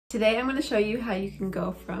Today I'm going to show you how you can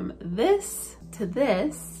go from this to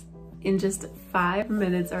this in just 5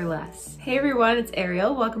 minutes or less. Hey everyone, it's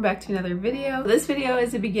Ariel. Welcome back to another video. This video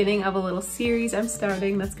is the beginning of a little series I'm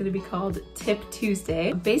starting that's going to be called Tip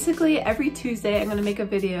Tuesday. Basically, every Tuesday I'm going to make a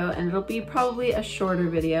video and it'll be probably a shorter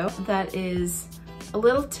video that is a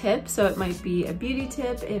little tip. So it might be a beauty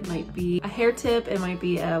tip, it might be a hair tip, it might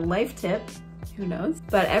be a life tip. Who knows?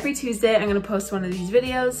 But every Tuesday I'm gonna post one of these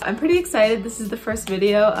videos. I'm pretty excited. This is the first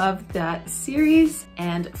video of that series.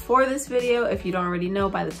 And for this video, if you don't already know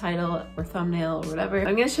by the title or thumbnail or whatever,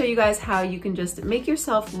 I'm gonna show you guys how you can just make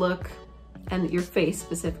yourself look, and your face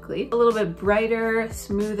specifically, a little bit brighter,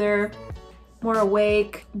 smoother, more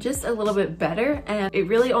awake, just a little bit better. And it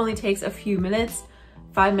really only takes a few minutes,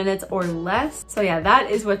 5 minutes or less. So yeah, that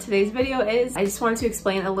is what today's video is. I just wanted to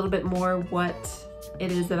explain a little bit more what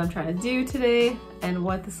it is that I'm trying to do today and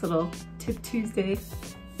what this little Tip Tuesday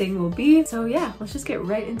thing will be. So yeah, let's just get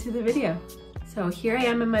right into the video. So here I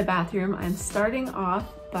am in my bathroom. I'm starting off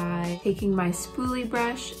by taking my spoolie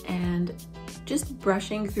brush and just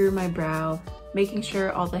brushing through my brow, making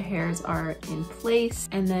sure all the hairs are in place.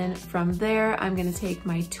 And then from there, I'm gonna take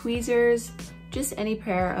my tweezers. Just any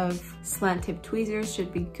pair of slant tip tweezers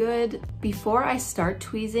should be good. Before I start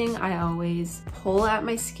tweezing, I always pull at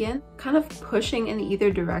my skin, kind of pushing in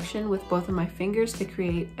either direction with both of my fingers to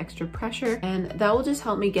create extra pressure. And that will just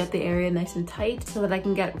help me get the area nice and tight so that I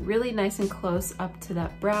can get really nice and close up to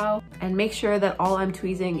that brow and make sure that all I'm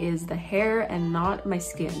tweezing is the hair and not my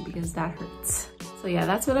skin, because that hurts. So yeah,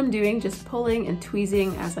 that's what I'm doing, just pulling and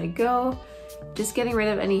tweezing as I go, just getting rid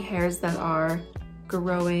of any hairs that are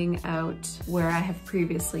growing out where I have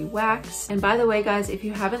previously waxed. And by the way guys, if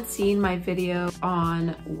you haven't seen my video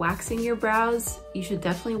on waxing your brows, you should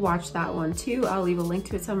definitely watch that one too. I'll leave a link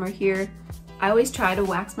to it somewhere here. I always try to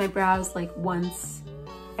wax my brows like once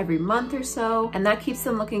every month or so, and that keeps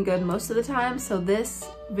them looking good most of the time. So this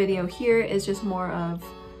video here is just more of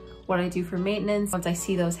what I do for maintenance once I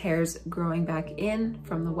see those hairs growing back in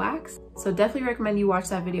from the wax. So definitely recommend you watch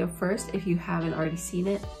that video first if you haven't already seen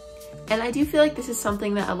it. And I do feel like this is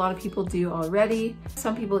something that a lot of people do already.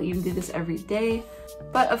 Some people even do this every day,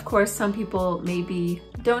 but of course some people maybe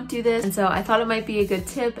don't do this. And so I thought it might be a good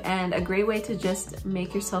tip and a great way to just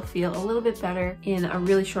make yourself feel a little bit better in a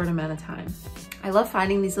really short amount of time. I love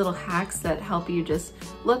finding these little hacks that help you just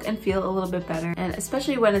look and feel a little bit better, and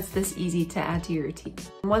especially when it's this easy to add to your routine.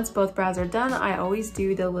 Once both brows are done, I always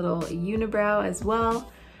do the little unibrow as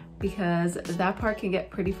well, because that part can get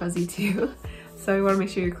pretty fuzzy too. So you want to make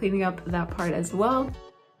sure you're cleaning up that part as well.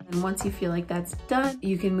 And once you feel like that's done,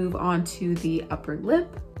 you can move on to the upper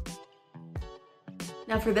lip.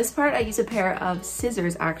 Now for this part, I use a pair of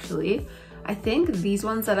scissors actually. I think these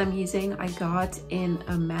ones that I'm using, I got in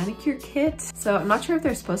a manicure kit. So I'm not sure if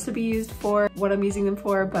they're supposed to be used for what I'm using them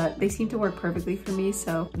for, but they seem to work perfectly for me,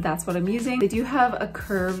 so that's what I'm using. They do have a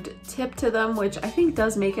curved tip to them, which I think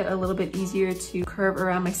does make it a little bit easier to curve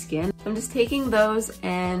around my skin. I'm just taking those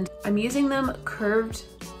and I'm using them curved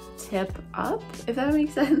tip up, if that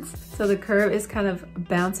makes sense. So the curve is kind of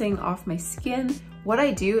bouncing off my skin. What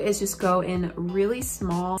I do is just go in really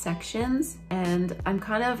small sections and I'm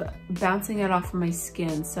kind of bouncing it off of my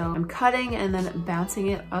skin. So I'm cutting and then bouncing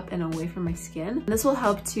it up and away from my skin. This will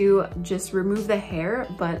help to just remove the hair,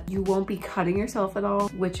 but you won't be cutting yourself at all,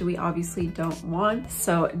 which we obviously don't want.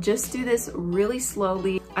 So just do this really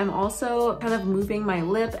slowly. I'm also kind of moving my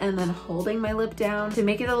lip and then holding my lip down to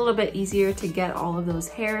make it a little bit easier to get all of those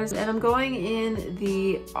hairs. And I'm going in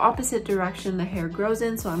the opposite direction the hair grows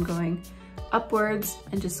in. So I'm going upwards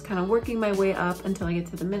and just kind of working my way up until I get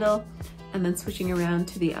to the middle, and then switching around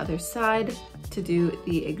to the other side to do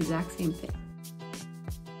the exact same thing.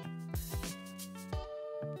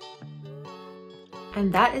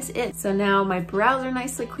 And that is it. So now my brows are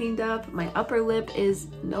nicely cleaned up, my upper lip is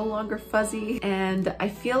no longer fuzzy, and I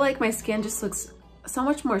feel like my skin just looks so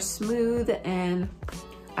much more smooth, and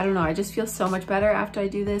I don't know, I just feel so much better after I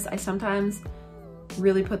do this. I sometimes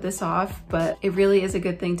really put this off, but it really is a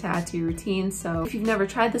good thing to add to your routine. So if you've never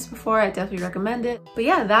tried this before, I definitely recommend it. But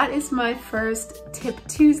yeah, that is my first Tip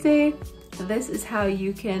Tuesday. This is how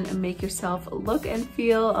you can make yourself look and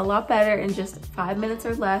feel a lot better in just 5 minutes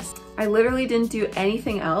or less. I literally didn't do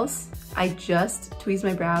anything else. I just tweezed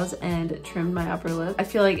my brows and trimmed my upper lip. I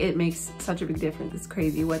feel like it makes such a big difference. It's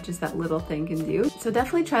crazy what just that little thing can do. So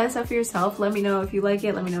definitely try this out for yourself. Let me know if you like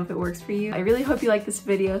it. Let me know if it works for you. I really hope you like this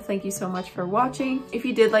video. Thank you so much for watching. If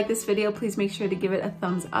you did like this video, please make sure to give it a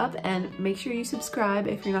thumbs up and make sure you subscribe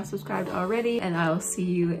if you're not subscribed already. And I will see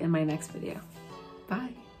you in my next video.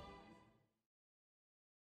 Bye.